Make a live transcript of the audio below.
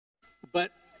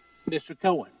Mr.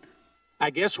 Cohen, I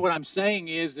guess what I'm saying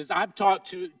is I've talked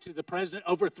to the president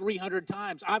over 300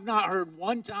 times. I've not heard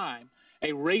one time a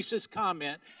racist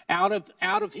comment out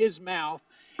of his mouth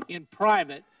in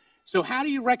private. So how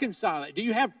do you reconcile it? Do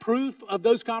you have proof of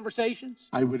those conversations?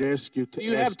 I would ask you to. Do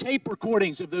you have tape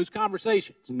recordings of those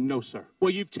conversations? No, sir.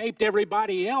 Well, you've taped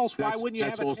everybody else. Why wouldn't you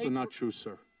have a tape? That's also not true,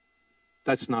 sir.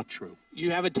 That's not true.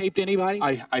 You haven't taped anybody?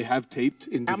 I have taped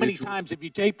individuals. How many times have you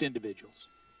taped individuals?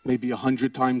 Maybe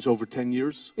 100 times over 10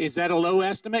 years. Is that a low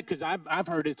estimate? Because I've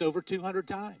heard it's over 200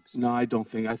 times. No, I don't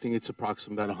think. I think it's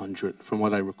approximately about 100, from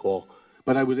what I recall.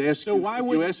 But I would ask so you. Why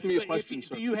would you ask me a question,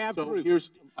 sir? Do you have proof?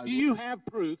 Do you have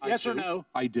proof? Yes or no?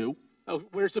 I do. Oh,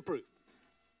 where's the proof?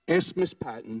 Ask Ms.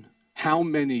 Patton how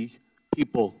many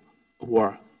people who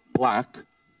are black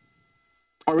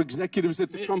are executives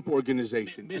at the Trump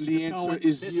Organization, and the answer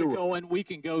is zero. Mr. Cohen, we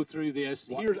can go through this.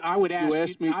 I would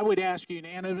ask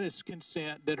unanimous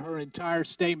consent that her entire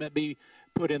statement be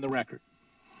put in the record.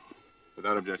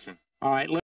 Without objection. All right.